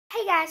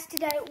Hey guys,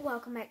 today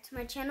welcome back to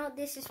my channel.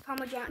 This is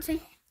Palmer Johnson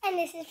and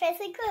this is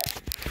Paisley.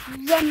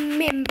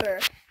 Remember,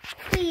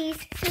 please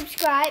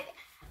subscribe,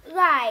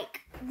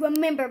 like,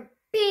 remember,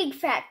 big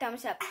fat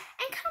thumbs up,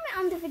 and comment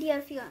on the video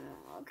if you want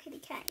a little kitty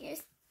cat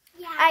ears.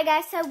 Yeah. Alright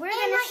guys, so we're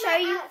gonna show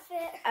you.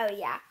 Outfit. Oh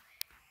yeah.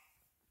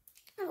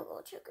 I have a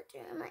little choker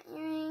in my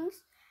earrings,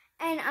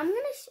 and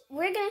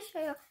we're gonna show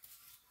you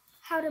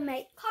how to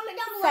make. Comment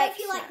down below fake if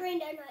you snow. like green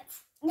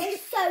donuts. They're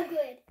so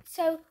good.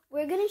 So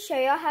we're gonna show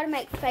y'all how to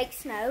make fake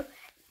snow,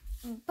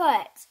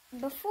 but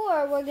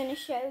before we're gonna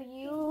show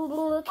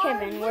you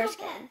Kevin. Where's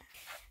Kevin?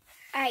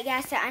 All right,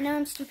 guys. So I know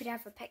I'm stupid. I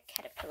have a pet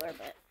caterpillar,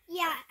 but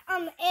Yeah.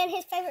 And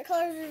his favorite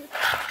colors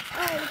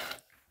are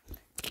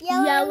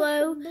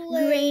yellow,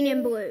 blue. green,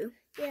 and blue.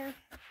 Yeah.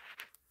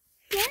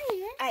 Yeah.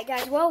 All right,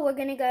 guys. Well, we're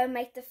gonna go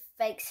make the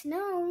fake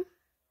snow.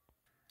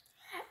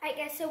 All right,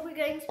 guys. So we're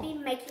going to be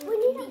making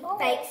the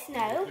fake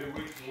snow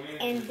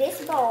in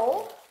this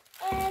bowl.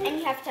 And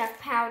you have to have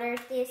powder,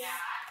 this,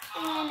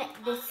 and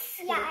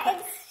this. Yeah,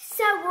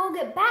 so we'll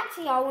get back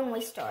to y'all when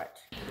we start.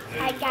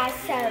 Alright guys,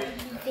 so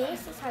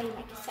this is how you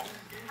make a soap.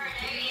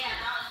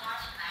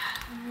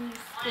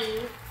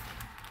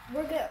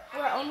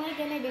 We're only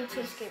gonna do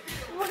 2 scoops.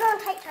 We're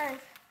gonna take turns.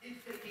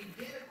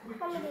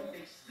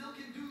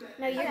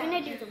 No, you're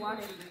gonna do the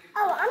water.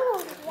 Oh, I'm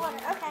going to do water.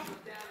 Okay.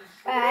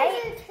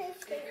 Alright.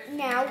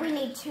 Now we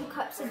need 2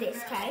 cups of this,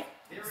 okay?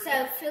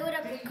 So fill it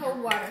up with cold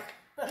water.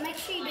 But make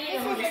sure you do it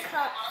in this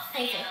cup.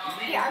 Here,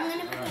 I'm going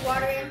to put the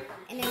water in,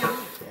 and then I'll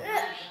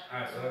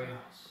That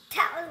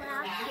was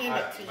loud. hand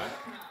it to you.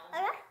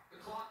 Okay.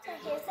 So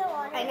here's the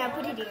water. Alright, now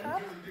put it in.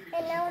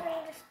 And now we're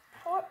going to just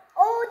pour.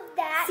 Oh,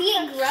 that. See,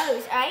 it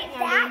grows, alright?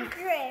 That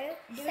grew.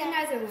 Do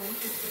another one.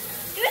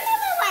 Do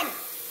another one.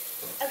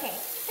 Okay.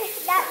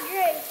 That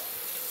grew.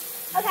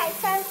 Okay,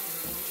 so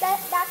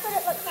that's what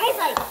it looks like.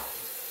 Paisley.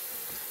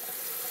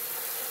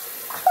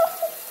 Oh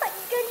my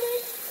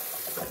goodness.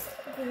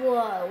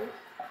 Whoa.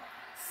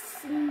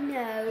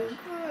 Snow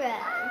grow.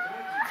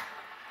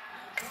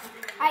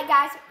 Alright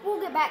guys, we'll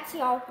get back to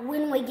y'all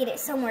when we get it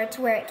somewhere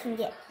to where it can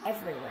get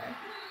everywhere.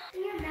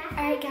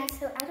 Alright guys,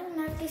 so I don't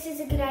know if this is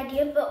a good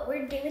idea, but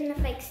we're doing the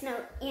fake snow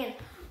in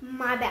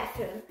my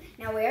bathroom.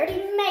 Now we already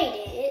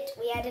made it.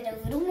 We added a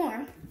little more.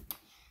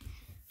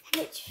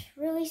 And it's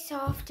really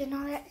soft and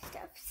all that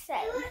stuff. So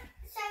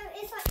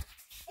it's like...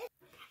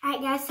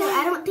 Alright guys, so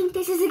I don't think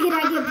this is a good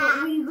idea,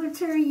 but we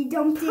literally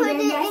dumped it in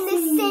the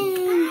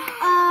sink.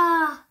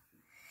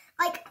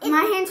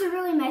 My hands are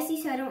really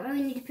messy, so I don't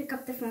really need to pick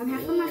up the phone.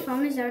 Half of my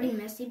phone is already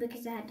messy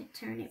because I had to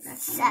turn it back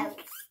on.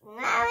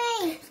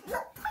 Mommy,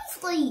 please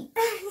sleep.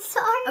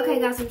 Sorry. Okay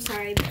guys, I'm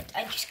sorry, but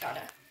I just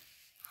gotta.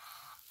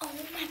 Oh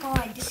my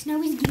god, the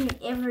snow is getting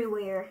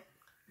everywhere.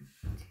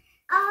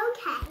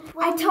 Okay.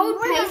 Well, I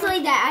told Paisley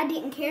that I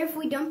didn't care if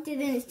we dumped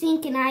it in the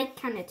sink, and I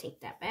kind of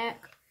take that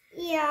back.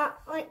 Yeah,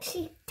 like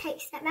she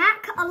takes that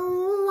back a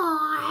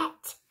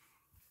lot.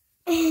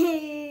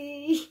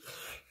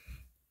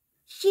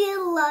 She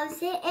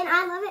loves it, and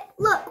I love it.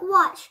 Look,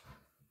 watch.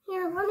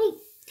 Here, let me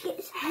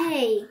get some.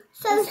 Hey,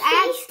 So let's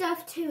add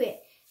stuff to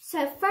it.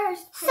 So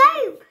first,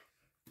 soap.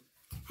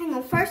 Hang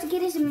on. First,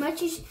 get as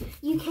much as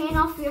you can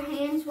off your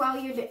hands while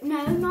you're doing.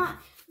 No,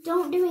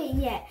 don't do it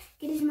yet.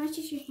 Get as much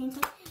as your hands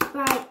off.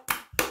 Right.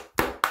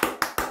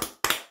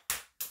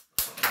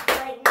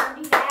 Now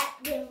do that.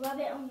 Then rub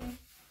it on your.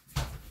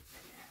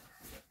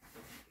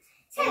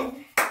 So,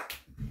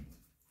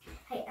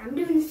 Hey, I'm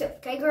doing this.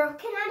 Okay, girl.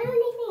 can I do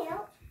anything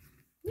else?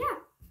 Yeah.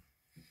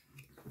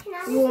 Can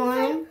I do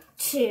 1,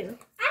 2. I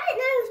didn't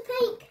know it was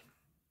pink.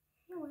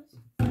 It was.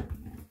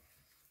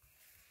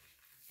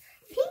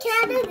 Can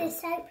I do this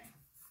soap?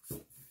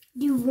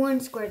 Do 1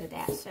 squirt of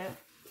that. So.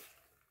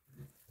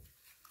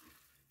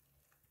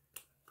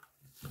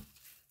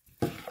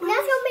 Now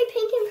it's gonna be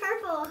pink and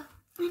purple.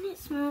 And it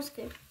smells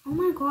good. Oh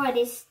my god,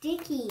 it's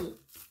sticky.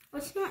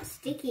 Well, it's not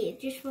sticky. It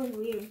just feels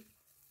weird.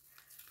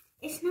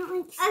 It's not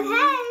like snow.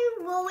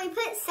 Okay, well we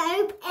put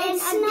soap and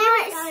It's a not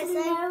different kind of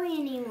soap. snowy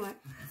anymore.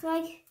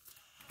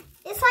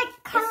 It's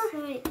like kind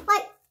of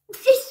like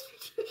fish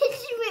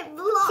with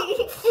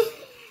blocks.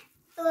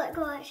 Look,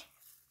 watch.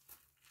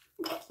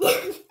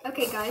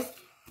 Okay, guys.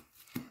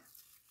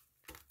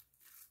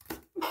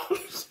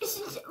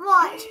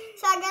 Watch.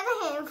 So I got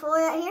a handful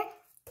right here.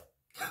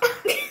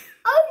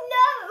 Oh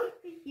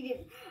no! You did.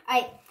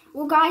 Alright.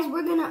 Well, guys,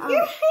 we're gonna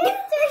Your hands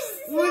are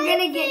so we're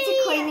gonna get to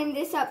big. cleaning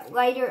this up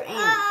later. And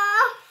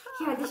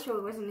yeah, this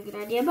really wasn't a good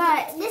idea,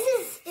 but this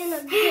is in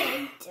a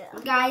good.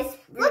 guys,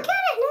 Look at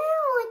it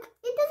now. Like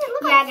it doesn't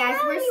look yeah, like guys,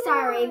 snow we're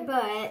sorry, anymore.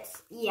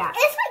 but yeah.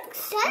 It's like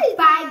soap.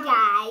 Bye, now.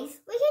 guys.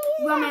 We can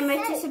use Remember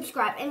that to soap.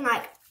 subscribe and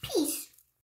like. Peace.